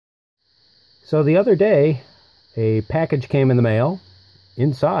So the other day, a package came in the mail.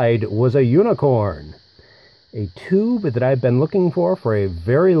 Inside was a unicorn, a tube that I've been looking for a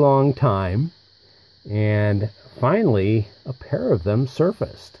very long time, and finally a pair of them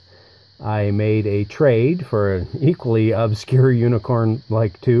surfaced. I made a trade for an equally obscure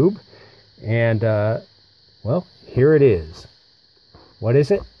unicorn-like tube, and, well, here it is. What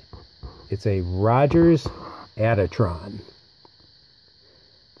is it? It's a Rogers Additron.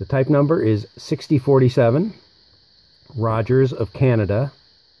 The type number is 6047, Rogers of Canada.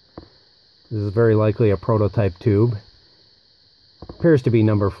 This is very likely a prototype tube. Appears to be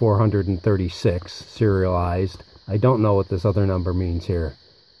number 436, serialized. I don't know what this other number means here.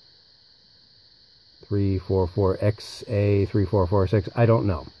 344XA3446, I don't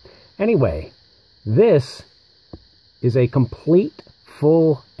know. Anyway, this is a complete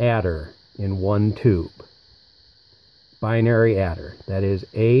full adder in one tube. Binary adder. That is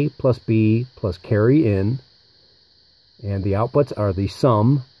A plus B plus carry in, and the outputs are the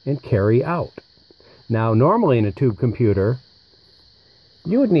sum and carry out. Now, normally in a tube computer,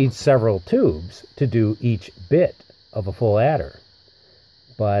 you would need several tubes to do each bit of a full adder.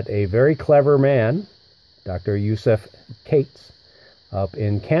 But a very clever man, Dr. Yusuf Cates, up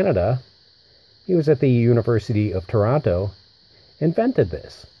in Canada, he was at the University of Toronto, invented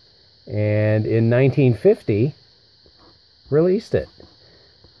this. And in 1950, released it.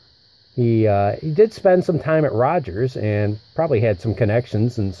 He did spend some time at Rogers and probably had some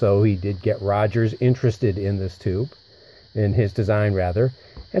connections, and so he did get Rogers interested in this tube, in his design rather,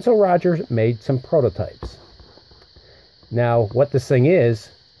 and so Rogers made some prototypes. Now, what this thing is,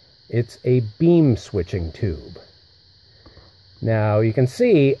 it's a beam switching tube. Now, you can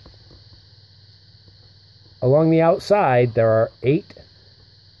see along the outside there are 8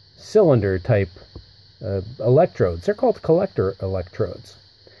 cylinder type electrodes. They're called collector electrodes.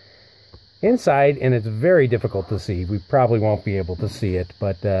 Inside, and it's very difficult to see, we probably won't be able to see it,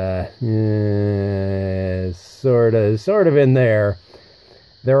 but sort of in there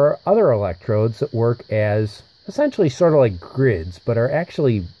are other electrodes that work as essentially sort of like grids, but are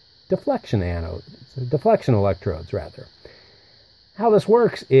actually deflection electrodes rather. How this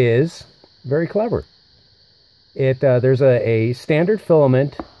works is very clever. There's a standard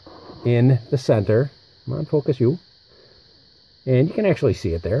filament in the center. Come on, focus you. And you can actually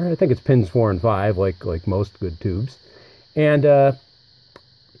see it there. I think it's pins 4 and 5, like most good tubes. And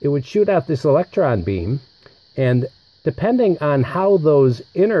it would shoot out this electron beam, and depending on how those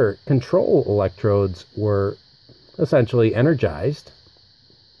inner control electrodes were essentially energized,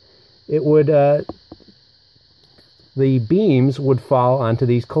 it would the beams would fall onto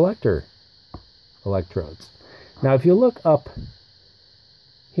these collector electrodes. Now, if you look up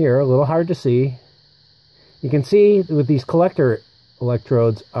here, a little hard to see, you can see that these collector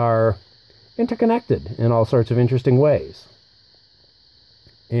electrodes are interconnected in all sorts of interesting ways.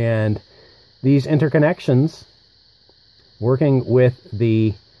 And these interconnections, working with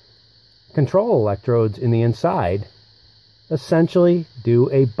the control electrodes in the inside, essentially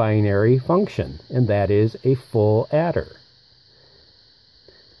do a binary function, and that is a full adder.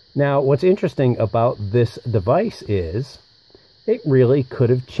 Now, what's interesting about this device is it really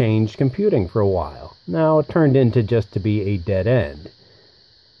could have changed computing for a while. Now, it turned into just to be a dead end.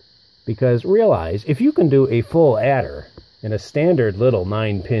 Because realize, if you can do a full adder in a standard little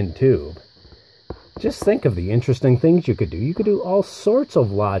 9-pin tube, just think of the interesting things you could do. You could do all sorts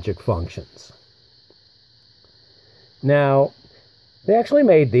of logic functions. Now, they actually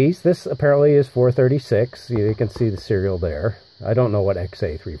made these. This apparently is 436. You can see the serial there. I don't know what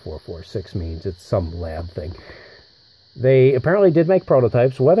XA3446 means. It's some lab thing. They apparently did make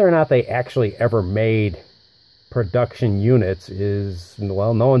prototypes. Whether or not they actually ever made production units is,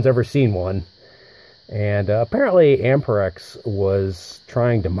 well, no one's ever seen one. And apparently Amperex was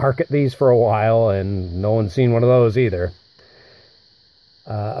trying to market these for a while, and no one's seen one of those either.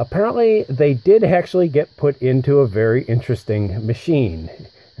 Apparently they did actually get put into a very interesting machine,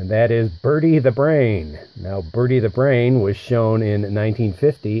 and that is Bertie the Brain. Now, Bertie the Brain was shown in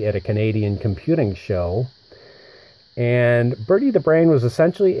 1950 at a Canadian computing show. And Bertie the Brain was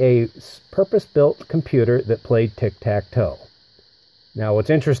essentially a purpose-built computer that played tic-tac-toe. Now, what's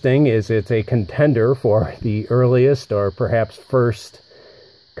interesting is it's a contender for the earliest or perhaps first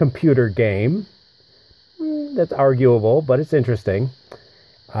computer game. That's arguable, but it's interesting.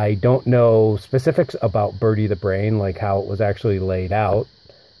 I don't know specifics about Bertie the Brain, like how it was actually laid out,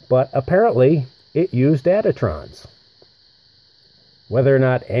 but apparently it used Additrons. Whether or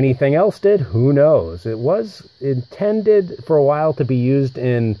not anything else did, who knows? It was intended for a while to be used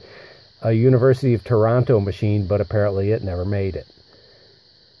in a University of Toronto machine, but apparently it never made it.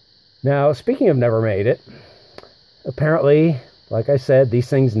 Now, speaking of never made it, apparently, like I said, these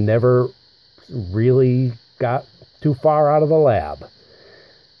things never really got too far out of the lab.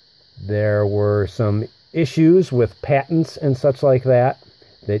 There were some issues with patents and such like that,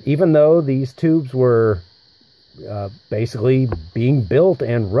 that even though these tubes were basically being built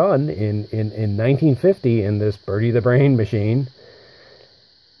and run in 1950 in this Birdie the Brain machine,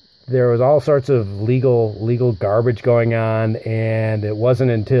 there was all sorts of legal garbage going on, and it wasn't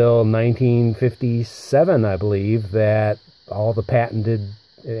until 1957, I believe, that all the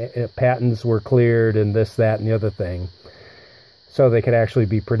patents were cleared and this, that, and the other thing, so they could actually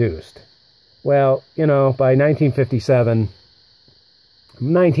be produced. Well, you know, by 1957,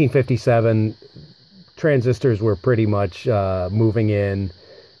 transistors were pretty much moving in.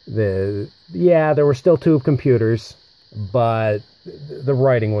 There were still tube computers, but the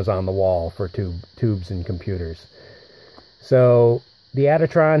writing was on the wall for tubes and computers. So the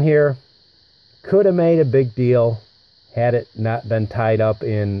Additron here could have made a big deal had it not been tied up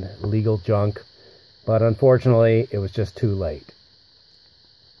in legal junk, but unfortunately it was just too late.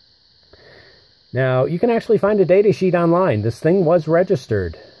 Now, you can actually find a data sheet online. This thing was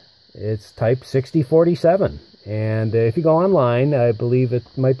registered. It's type 6047. And if you go online, I believe it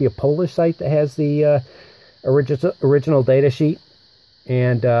might be a Polish site that has the original data sheet.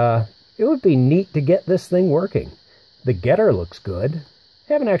 And it would be neat to get this thing working. The getter looks good.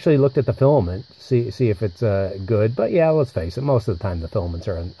 I haven't actually looked at the filament, see if it's good. But yeah, let's face it, most of the time the filaments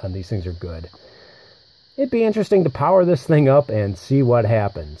on these things are good. It'd be interesting to power this thing up and see what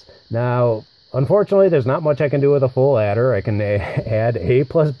happens. Now, unfortunately, there's not much I can do with a full adder. I can add A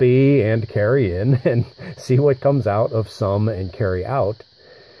plus B and carry in and see what comes out of sum and carry out.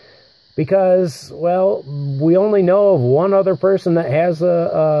 Because, well, we only know of one other person that has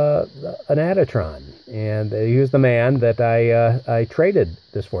an Additron. And he was the man that I traded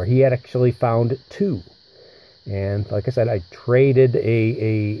this for. He had actually found two. And like I said, I traded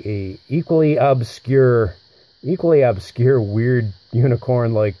a equally obscure weird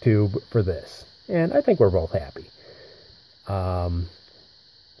unicorn-like tube for this. And I think we're both happy.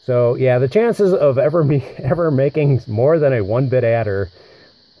 So yeah, the chances of ever making more than a 1-bit adder,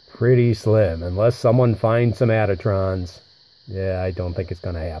 pretty slim. Unless someone finds some Additrons, yeah, I don't think it's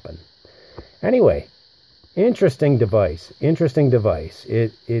going to happen. Anyway, interesting device.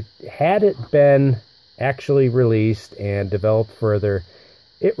 It had it been actually released and developed further,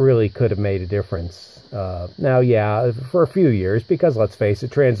 it really could have made a difference. Now, yeah, for a few years, because let's face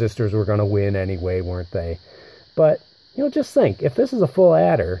it, transistors were going to win anyway, weren't they? But, you know, just think, if this is a full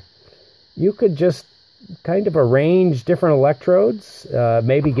adder, you could just kind of arrange different electrodes,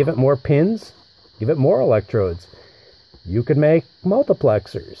 maybe give it more pins, give it more electrodes. You could make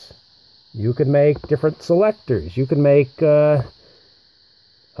multiplexers. You could make different selectors. You could make, come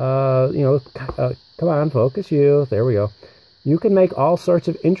on, focus you. There we go. You can make all sorts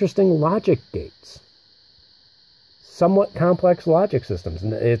of interesting logic gates. Somewhat complex logic systems.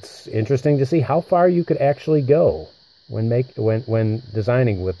 And it's interesting to see how far you could actually go when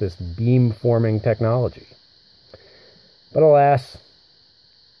designing with this beam-forming technology. But alas,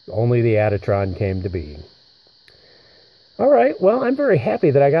 only the Additron came to being. All right, well, I'm very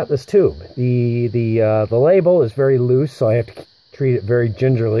happy that I got this tube. The label is very loose, so I have to treat it very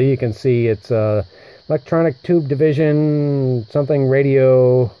gingerly. You can see it's Electronic Tube Division, something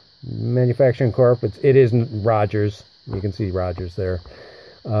Radio Manufacturing Corp. It is Rogers. You can see Rogers there.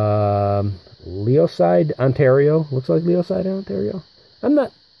 Leoside, Ontario. Looks like Leoside, Ontario. I'm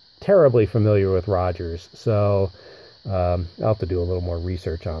not terribly familiar with Rogers, so I'll have to do a little more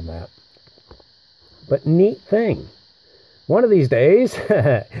research on that. But neat thing. One of these days,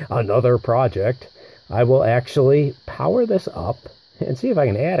 another project, I will actually power this up and see if I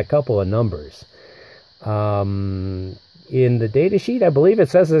can add a couple of numbers. In the data sheet, I believe it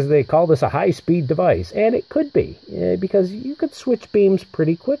says they call this a high-speed device, and it could be, because you could switch beams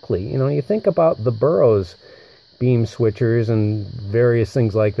pretty quickly. You know, you think about the Burroughs beam switchers and various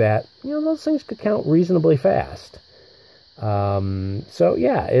things like that. You know, those things could count reasonably fast. So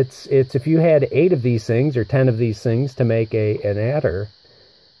yeah, it's if you had 8 of these things or 10 of these things to make an adder,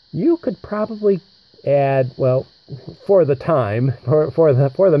 you could probably add, well, for the time, for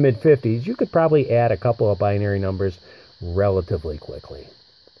the mid-50s, you could probably add a couple of binary numbers relatively quickly.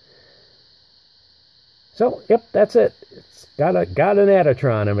 So, yep, that's it. It's got an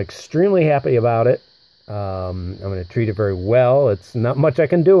Additron. I'm extremely happy about it. I'm going to treat it very well. It's not much I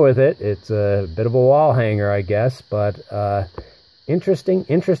can do with it. It's a bit of a wall hanger, I guess, but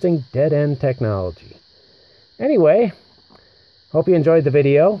interesting dead-end technology. Anyway, hope you enjoyed the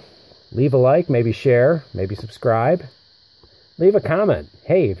video. Leave a like, maybe share, maybe subscribe. leave a comment.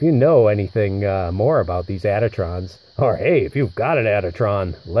 Hey, if you know anything more about these Additrons, or hey, if you've got an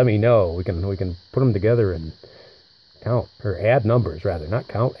Additron, let me know. We can put them together and count, or add numbers rather, not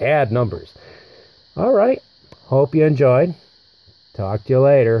count, add numbers. All right. Hope you enjoyed. Talk to you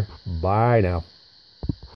later. Bye now.